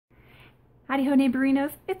Howdy ho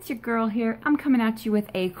neighborinos, it's your girl here. I'm coming at you with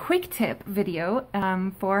a quick tip video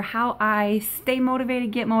for how I stay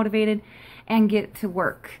motivated, get motivated, and get to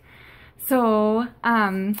work. So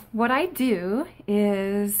what I do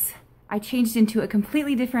is I changed into a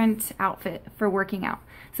completely different outfit for working out.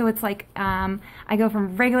 So it's like I go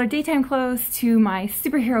from regular daytime clothes to my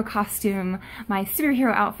superhero costume, my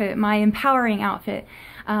superhero outfit, my empowering outfit.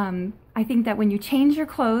 I think that when you change your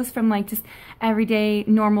clothes from like just everyday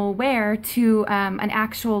normal wear to an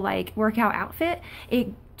actual like workout outfit,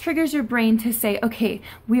 it triggers your brain to say, okay,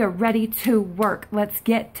 we are ready to work. Let's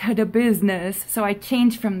get to the business. So I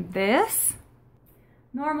changed from this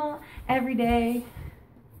normal, everyday,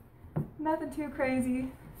 nothing too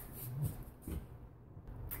crazy,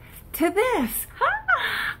 to this.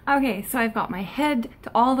 Okay, so I've got my head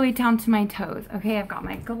to all the way down to my toes. Okay, I've got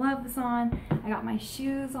my gloves on, I got my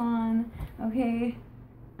shoes on, okay,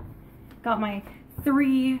 got my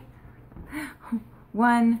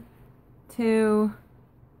 1, 2,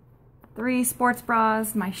 3 sports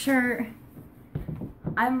bras, my shirt.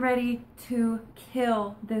 I'm ready to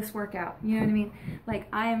kill this workout, you know what I mean? Like,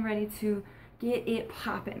 I am ready to get it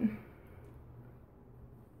poppin'.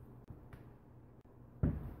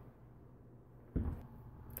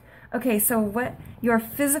 Okay, so what your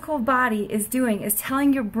physical body is doing is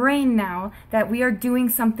telling your brain now that we are doing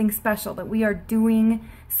something special, that we are doing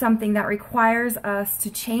something that requires us to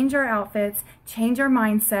change our outfits, change our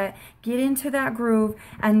mindset, get into that groove,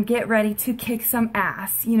 and get ready to kick some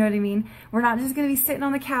ass. You know what I mean? We're not just going to be sitting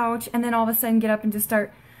on the couch and then all of a sudden get up and just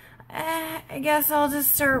start, I guess I'll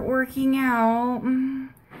just start working out.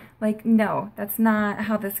 Like, no, that's not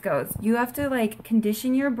how this goes. You have to like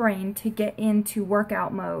condition your brain to get into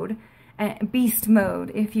workout mode, beast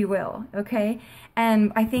mode, if you will, okay?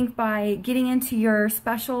 And I think by getting into your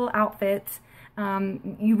special outfits,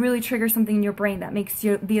 you really trigger something in your brain that makes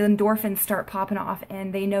the endorphins start popping off,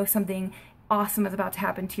 and they know something awesome is about to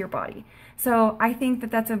happen to your body. So I think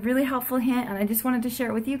that that's a really helpful hint, and I just wanted to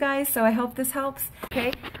share it with you guys, so I hope this helps.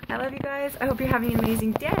 Okay, I love you guys. I hope you're having an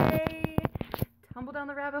amazing day. Tumble down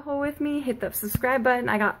the rabbit hole with me, hit the subscribe button.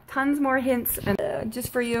 I got tons more hints and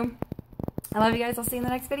just for you. I love you guys. I'll see you in the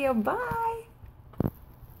next video. Bye.